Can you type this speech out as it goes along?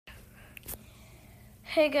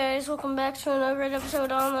Hey guys, welcome back to another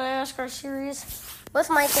episode on the NASCAR series with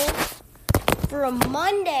Michael for a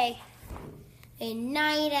Monday, a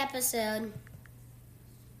night episode.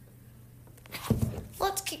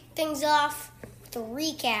 Let's kick things off with a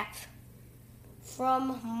recap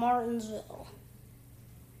from Martinsville.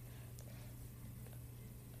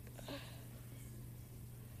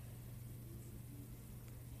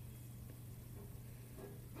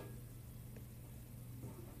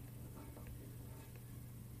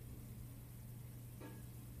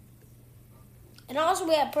 And also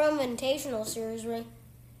we have Pro Invitational Series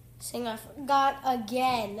racing. I forgot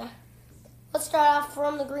again. Let's start off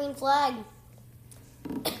from the green flag.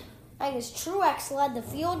 I guess Truex led the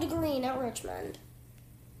field to green at Richmond.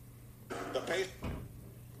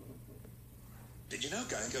 Did you know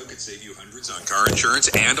Geico could save you hundreds on car insurance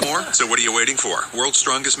and more? So what are you waiting for? World's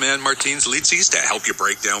strongest man, Martins Litzis, to help you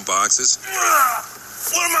break down boxes.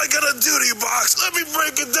 What am I going to do to you, Box? Let me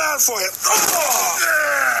break it down for you.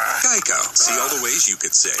 Geico. See all the ways you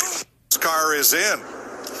could save. This car is in.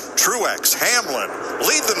 Truex, Hamlin,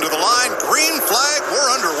 lead them to the line. Green flag, we're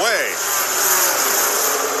underway.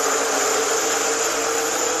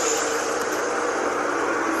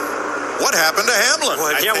 What happened to Hamlin?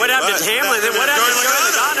 What happened to Hamlin? Then what happened to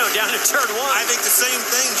Logano down in turn one? I think the same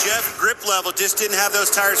thing, Jeff. Grip level just didn't have those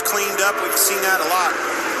tires cleaned up. We've seen that a lot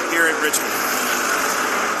here at Richmond.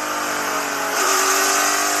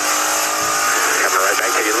 Coming right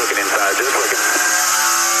back to you, looking inside, just looking.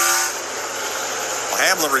 Well,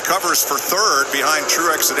 Hamlin recovers for third behind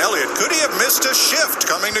Truex and Elliott. Could he have missed a shift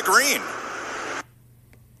coming to green?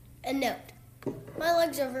 A note, my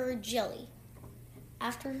legs are very jelly.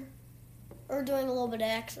 Or doing a little bit of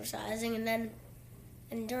exercising,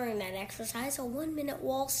 and during that exercise, a 1-minute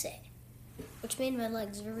wall sit, which made my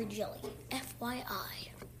legs very jelly. FYI.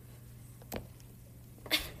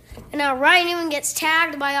 And now Ryan Newman gets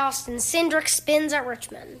tagged by Austin Cindric, spins at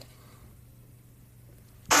Richmond.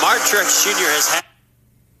 Mark Truex Jr. has had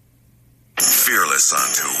Fearless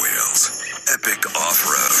on two wheels. Epic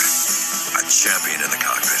off-road. A champion in the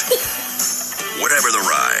cockpit. Whatever the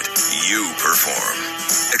ride, you perform.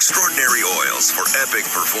 Extraordinary oils for epic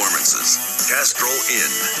performances. Castrol in.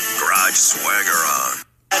 Garage swagger on.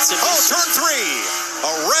 Turn three.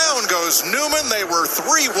 Around goes Newman. They were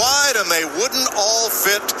three wide, and they wouldn't all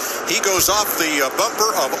fit. He goes off the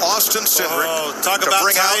bumper of Austin Cindric. Oh, talk to about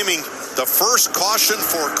bring timing. out the first caution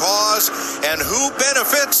for cause. And who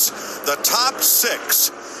benefits? The top six.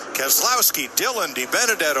 Keselowski, Dillon,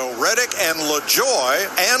 DiBenedetto, Reddick, and LaJoy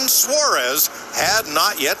and Suarez had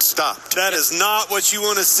not yet stopped. That is not what you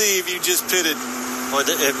want to see if you just pitted. but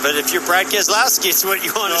if you're Brad Keselowski, it's what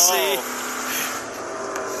you want to see.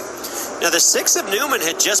 Now, the six of Newman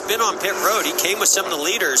had just been on pit road. He came with some of the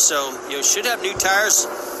leaders, so you should have new tires.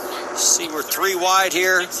 See, we're three wide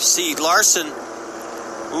here. See, Larson.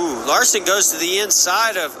 Larson goes to the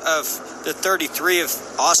inside of the 33 of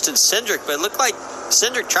Austin Cindric, but it looked like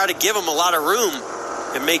Cindric tried to give him a lot of room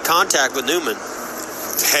and made contact with Newman.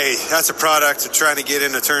 Hey, that's a product of trying to get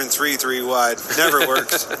into turn three wide. Never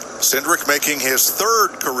works. Cindric making his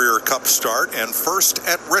third career Cup start and first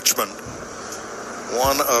at Richmond.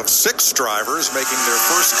 One of six drivers making their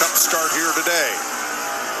first Cup start here today.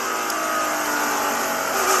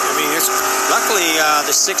 I mean, luckily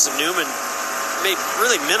the six of Newman made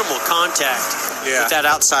really minimal contact with that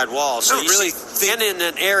outside wall. So and in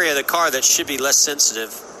an area of the car that should be less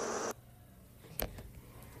sensitive.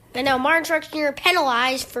 And now Martin Truex Jr.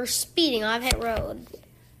 penalized for speeding on pit road.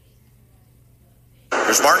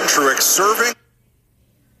 There's Martin Truex serving.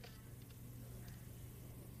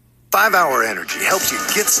 5-hour energy helps you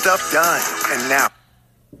get stuff done. And now,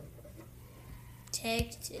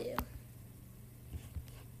 Take two.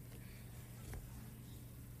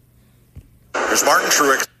 There's Martin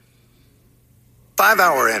Truex.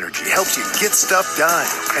 5-hour energy helps you get stuff done.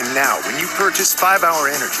 And now, when you purchase 5-hour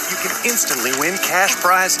energy, you can instantly win cash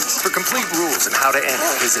prizes. For complete rules and how to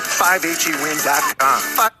enter, visit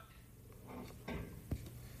 5hewin.com.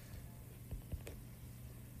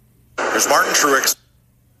 There's Martin Truex.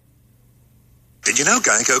 Did you know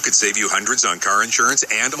Geico could save you hundreds on car insurance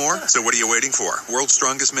and more? So what are you waiting for? World's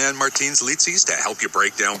strongest man, Martins Litzis, to help you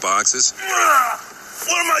break down boxes.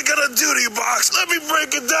 What am I going to do to you, Box? Let me break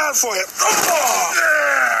it down for you.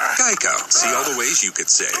 Geico. See all the ways you could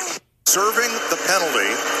save. Serving the penalty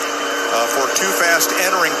for too fast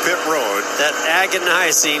entering pit road. That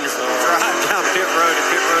agonizing drive down pit road at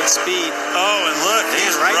pit road speed. Oh, and look,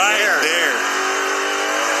 he's right there.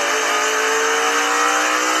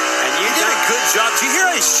 And you He did a good job. Did you hear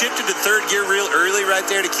how he shifted to third gear real early right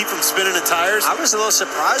there to keep him spinning the tires? I was a little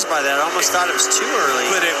surprised by that. I almost thought it was too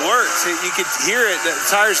early. But it worked. You could hear it. The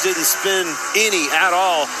tires didn't spin any at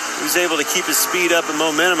all. He was able to keep his speed up and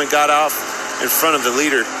momentum and got off in front of the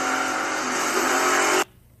leader.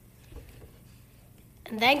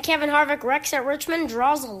 And then Kevin Harvick wrecks at Richmond,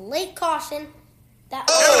 draws a late caution. That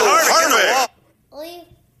Harvick!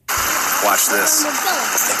 Watch this. I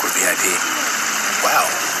think we're VIP. Wow,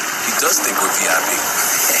 he does think we're VIP.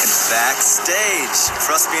 And backstage.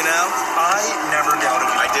 Trust me now? I never doubted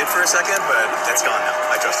him. I did for a second, but that's gone now.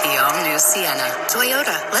 I trust him. The all-new Sienna.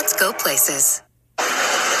 Toyota. Let's go places.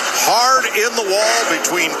 Hard in the wall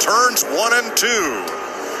between turns 1 and 2.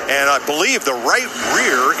 And I believe the right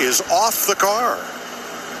rear is off the car.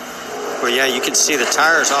 Well, yeah, you can see the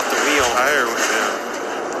tires off the wheel. Tire went down.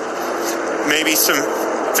 Maybe some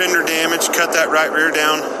fender damage. Cut that right rear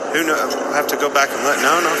down. Who knows? We'll have to go back and look.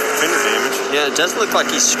 No, fender damage. Yeah, it does look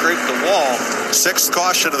like he scraped the wall. 6th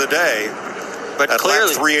caution of the day. But at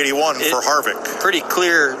clearly, lap 381 for Harvick. Pretty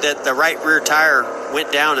clear that the right rear tire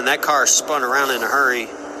went down and that car spun around in a hurry.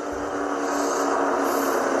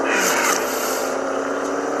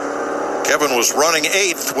 Kevin was running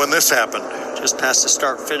 8th when this happened. Just past the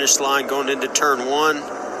start-finish line going into turn 1.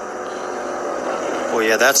 Well,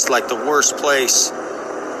 yeah, that's like the worst place.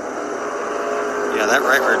 Yeah, that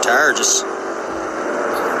right rear tire just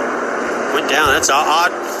went down. That's an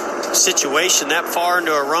odd situation that far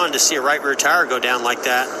into a run to see a right rear tire go down like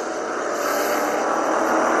that.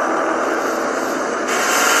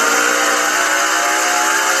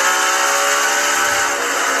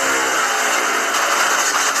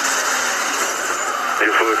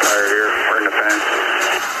 New fluid tire here. We're in the fence.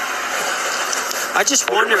 I just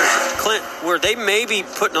wonder, Clint, were they maybe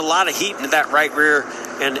putting a lot of heat into that right rear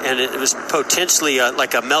and it was potentially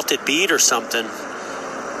like a melted bead or something?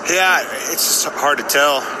 Yeah, it's just hard to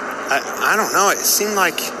tell. I don't know. It seemed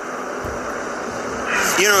like,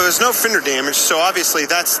 there's no fender damage, so obviously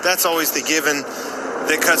that's always the given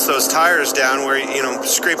that cuts those tires down where,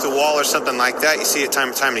 scrape the wall or something like that. You see it time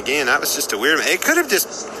and time again. That was just a weird. It could have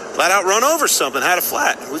just flat out run over something, had a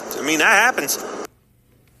flat. I mean, that happens.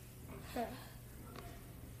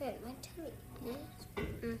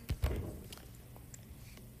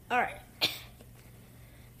 All right.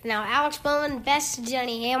 Now, Alex Bowman bests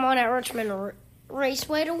Denny Hamlin at Richmond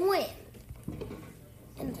Raceway to win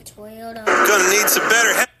in the Toyota. Gonna need some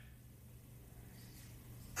better.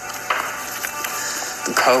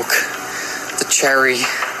 The Coke, the cherry,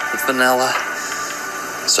 the vanilla.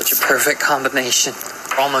 Such a perfect combination.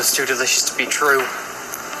 Almost too delicious to be true.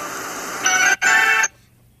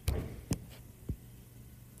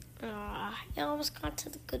 I almost got to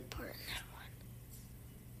the good part in that one.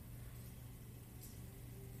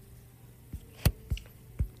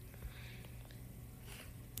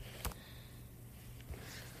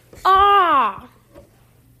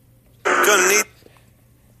 Gonna need.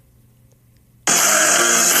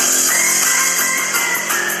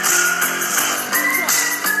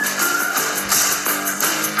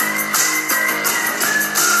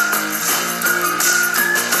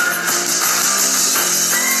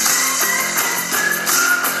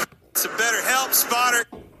 Some better help, spotter.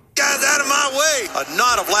 Guys, out of my way. A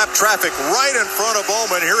knot of lap traffic right in front of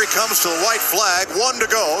Bowman. Here he comes to the white flag. 1 to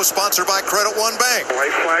go. Sponsored by Credit One Bank.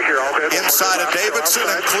 White flag, you're all good. Inside of Davidson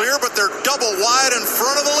and clear, but they're double wide in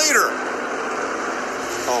front of the leader.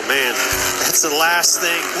 Oh, man. That's the last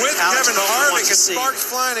thing. With Alex Kevin Bowman Harvick wants to and see. sparks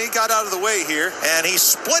flying, he got out of the way here, and he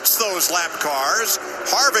splits those lap cars.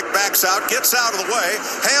 Harvick backs out, gets out of the way.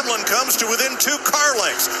 Hamlin comes to within 2 car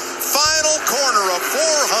lengths. Final corner of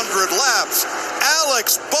 400 laps.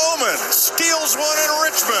 Alex Bowman steals one in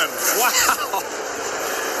Richmond. Wow.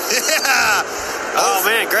 Yeah. Oh,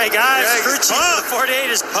 man, great guys. Yeah, Crew he's chief of pumped. the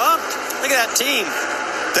 48 is pumped. Look at that team.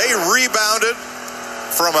 They rebounded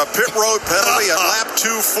from a pit road penalty at lap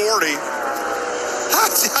 240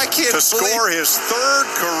 I can't to score his 3rd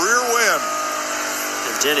career win.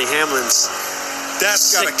 And Denny Hamlin's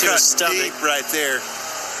That's got to sick to his cut stomach. deep right there.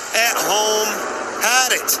 At home,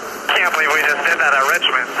 had it. Can't believe we just did that at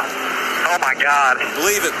Richmond. Oh my God.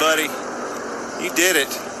 Believe it, buddy. You did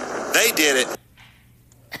it. They did it.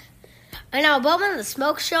 And now Bowman, the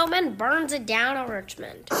smoke showman, burns it down at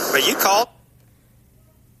Richmond. But you called.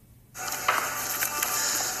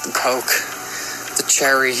 The Coke, the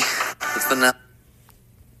cherry, the vanilla.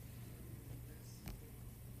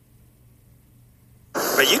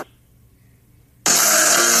 But you.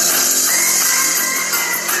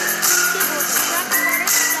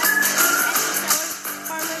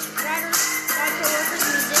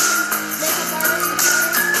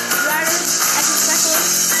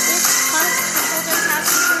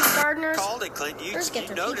 Let's get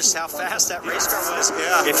after noticed peaking. how fast that race car was.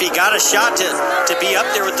 Yeah. If he got a shot to be up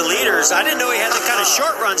there with the leaders, I didn't know he had the kind of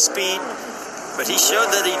short run speed, but he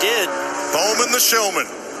showed that he did. Bowman the showman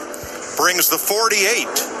brings the 48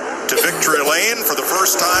 to victory lane for the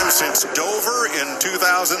first time since Dover in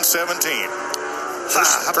 2017.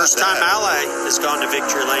 First time Ally has gone to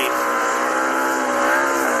victory lane.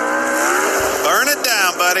 Burn it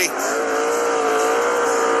down, buddy.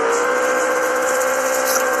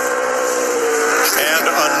 And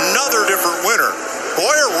another different winner.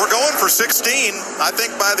 Boyer, we're going for 16. I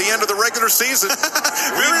think by the end of the regular season,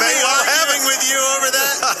 we may well have it with you over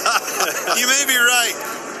that. You may be right.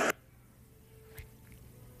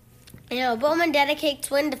 Bowman dedicates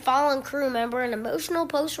win to fallen crew member, an emotional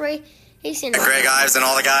post-race. Greg Ives and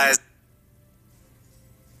all the guys.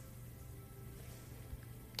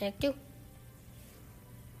 Take two.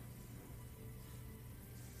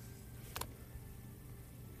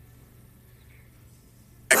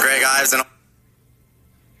 Greg Ives and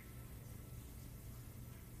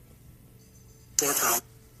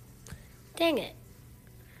Dang it.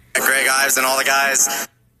 Greg Ives and all the guys.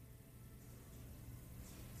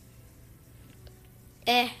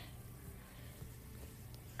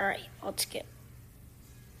 Alright, I'll skip.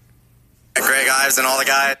 Greg Ives and all the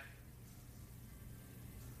guys.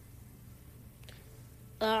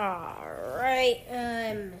 Alright,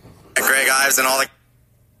 Greg Ives and all the.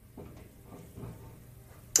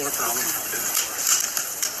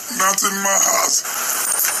 Not in my house.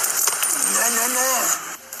 No.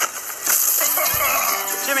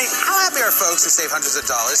 Jimmy, how happy are folks who save hundreds of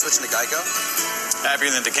dollars switching to Geico? Happier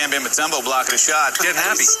than Dikembe Mutombo blocking a shot. Get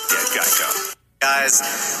happy. Get Geico. Guys,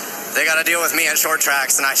 they got to deal with me at short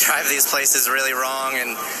tracks, and I drive these places really wrong.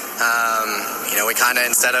 And, we kind of,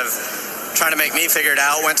 instead of trying to make me figure it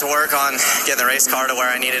out, went to work on getting the race car to where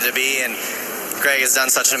I needed to be. And Greg has done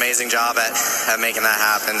such an amazing job at making that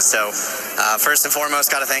happen. So, first and foremost,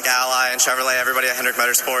 got to thank Ally and Chevrolet, everybody at Hendrick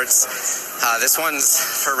Motorsports. This one's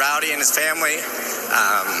for Rowdy and his family.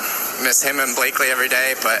 Miss him and Blakely every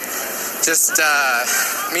day, but just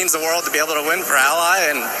means the world to be able to win for Ally,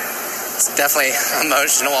 and it's definitely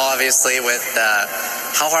emotional, obviously, with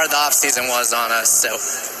how hard the off-season was on us. So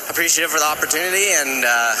appreciative for the opportunity, and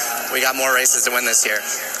we got more races to win this year.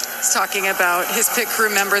 He's talking about his pit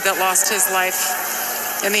crew member that lost his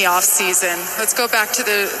life in the off-season. Let's go back to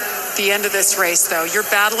the end of this race, though. You're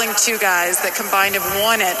battling two guys that combined have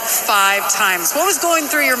won it 5 times. What was going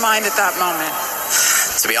through your mind at that moment?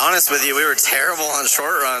 To be honest with you, we were terrible on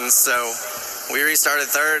short runs, so we restarted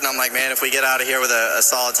third, and I'm like, man, if we get out of here with a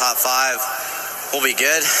solid top 5, we'll be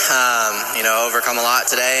good. Overcome a lot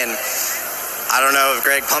today, and I don't know if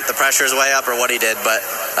Greg pumped the pressures way up or what he did, but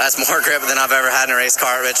that's more grip than I've ever had in a race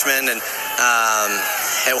car at Richmond, and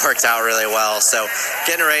it worked out really well. So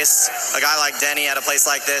getting to race a guy like Denny at a place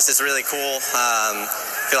like this is really cool.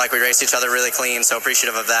 Feel like we raced each other really clean, so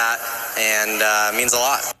appreciative of that, and means a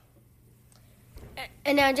lot.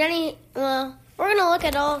 And now, Jenny, we're going to look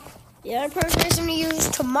at all the other pros racing news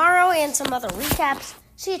tomorrow and some other recaps.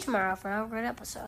 See you tomorrow for another great episode.